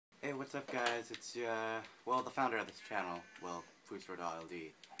what's up guys? It's, well, the founder of this channel, well, Foodstore.ld,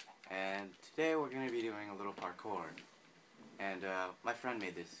 and today we're going to be doing a little parkour, and, my friend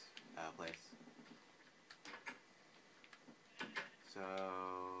made this, place. So,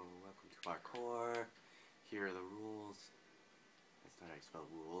 welcome to parkour. Here are the rules. That's not how you spell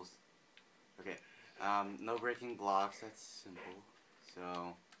rules. Okay, no breaking blocks, that's simple.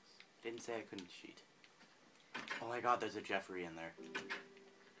 So, didn't say I couldn't cheat. Oh my god, there's a Jeffrey in there.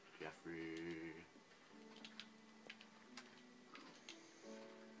 Jeffrey.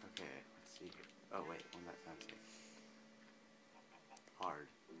 Okay, let's see here. Oh wait, one that fancy. Hard.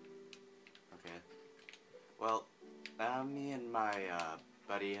 Okay. Well, me and my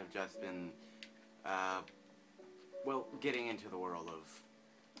buddy have just been, well, getting into the world of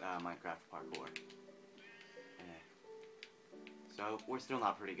Minecraft parkour. So we're still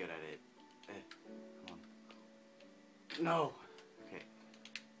not pretty good at it. Come on. No. Okay.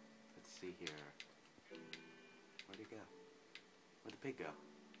 Let's see here. Where'd he go? Where'd the pig go?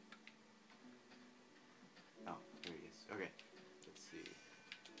 Oh, there he is. Okay. Let's see.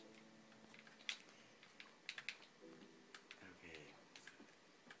 Okay.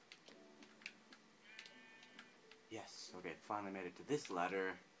 Yes. Okay. Finally made it to this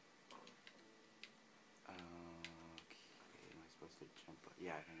ladder. Okay. Am I supposed to jump?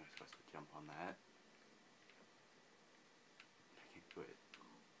 Yeah, I think I'm supposed to jump on that. I can't do it.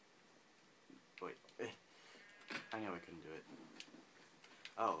 Wait. I know I couldn't do it.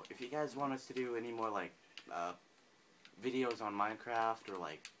 Oh, if you guys want us to do any more, like, videos on Minecraft, or,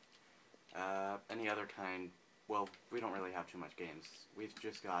 like, any other kind, well, we don't really have too much games. We've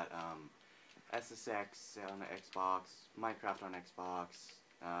just got, SSX on the Xbox, Minecraft on Xbox,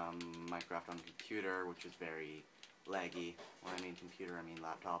 Minecraft on computer, which is very laggy. When I mean computer, I mean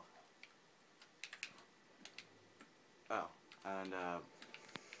laptop. Oh, and,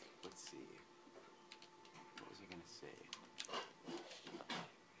 let's see. What was I gonna say?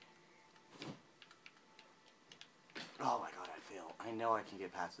 Oh my god, I fail. I know I can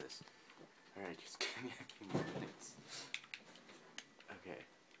get past this. Alright, just give me a few more minutes. Okay.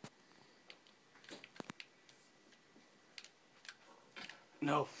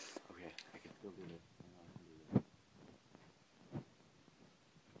 No! Okay, I can still do this. I know I can do this.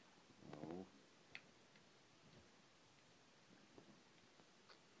 No.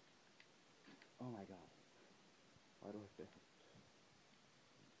 Oh my god. Why do I fail?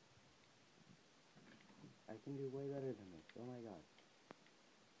 I can do way better than this. Oh my god.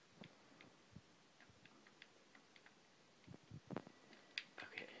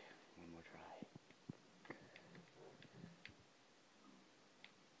 Okay, one more try.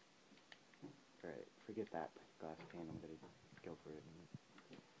 Alright, forget that glass pane. I'm gonna go for it.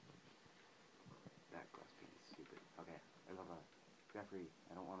 That glass pane is stupid. Okay, I love that. Jeffrey,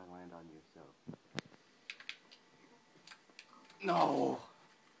 I don't want to land on you, so. No!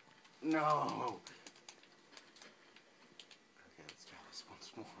 No! Okay, let's try this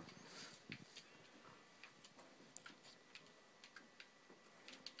once more.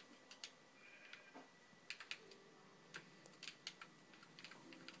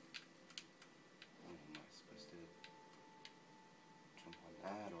 Am I supposed to jump on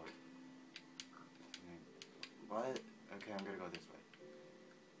that, or? What? Okay, I'm gonna go this way.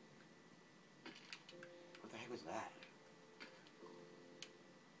 What the heck was that?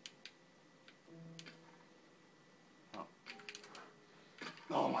 Oh.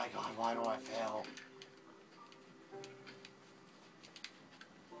 Oh my god, why do I fail?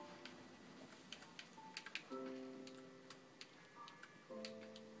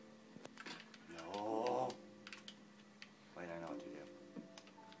 No. Wait, I know what to do.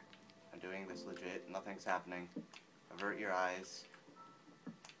 I'm doing this legit. Nothing's happening. Avert your eyes.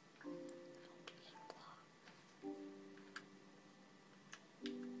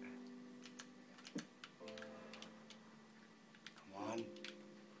 Come on.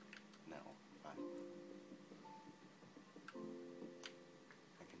 No, fine.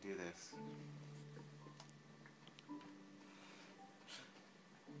 I can do this.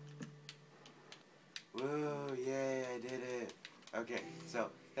 Woo, yay, I did it. Okay,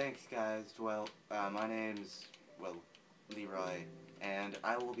 so, thanks guys. Well, my name's, well, Leroy, and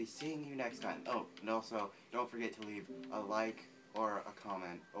I will be seeing you next time. Oh, and also, don't forget to leave a like, or a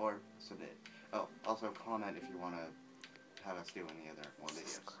comment, or submit. Oh, also comment if you want to have us do any other more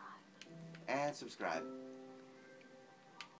videos. And subscribe.